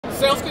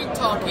Sales King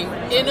talking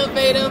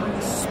innovative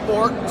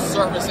sport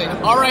servicing.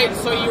 All right,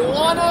 so you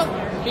want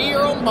to be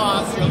your own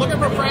boss. You're looking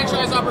for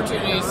franchise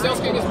opportunities. Sales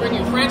King is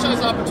bringing you franchise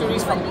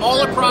opportunities from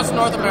all across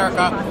North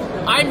America.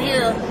 I'm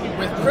here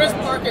with Chris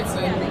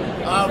Parkinson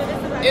of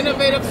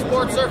Innovative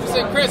Sports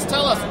Surfacing. Chris,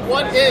 tell us,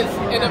 what is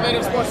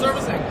Innovative Sports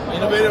Surfacing?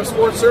 Innovative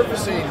Sports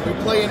Surfacing. We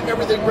play in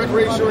everything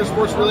recreational and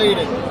sports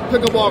related.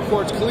 Pickleball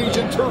courts,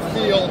 collegiate turf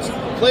fields,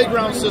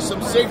 playground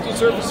systems, safety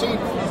surfacing.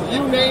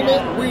 You name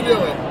it, we do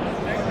it.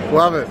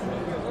 Love it.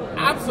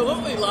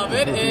 Absolutely love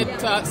it.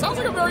 It sounds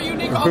like a very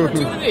unique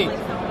opportunity.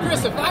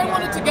 Chris, if I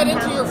wanted to get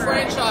into your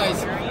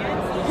franchise,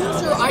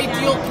 who's your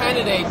ideal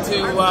candidate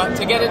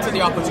to get into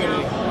the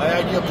opportunity? My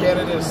ideal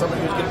candidate is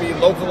somebody who's going to be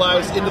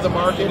localized into the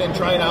market and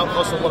try and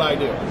out-hustle what I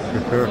do.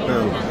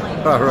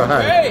 All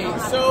right. Hey,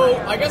 so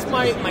I guess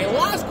my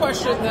last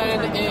question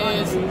then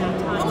is,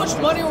 how much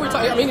money are we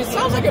talking? I mean, it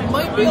sounds like it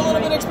might be a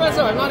little bit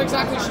expensive. I'm not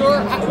exactly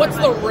sure. What's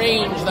the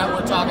range that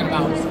we're talking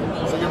about?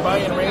 So your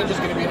buy-in range is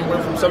going to be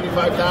anywhere from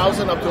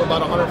 $75,000 up to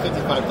about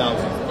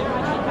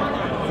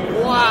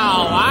 $155,000.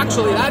 Wow,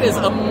 actually, that is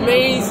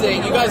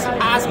amazing. You guys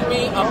ask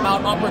me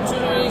about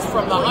opportunities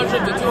from the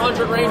 100 to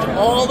 200 range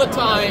all the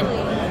time.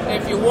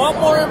 If you want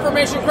more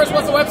information, Chris,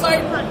 what's the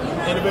website?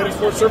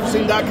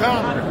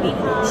 InnovativeSportsSurfacing.com.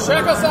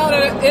 Check us out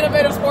at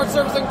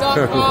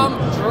InnovativeSportsSurfacing.com.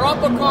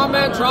 Drop a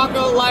comment, drop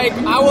a like.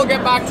 I will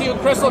get back to you.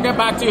 Chris will get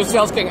back to you.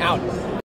 Sales King out.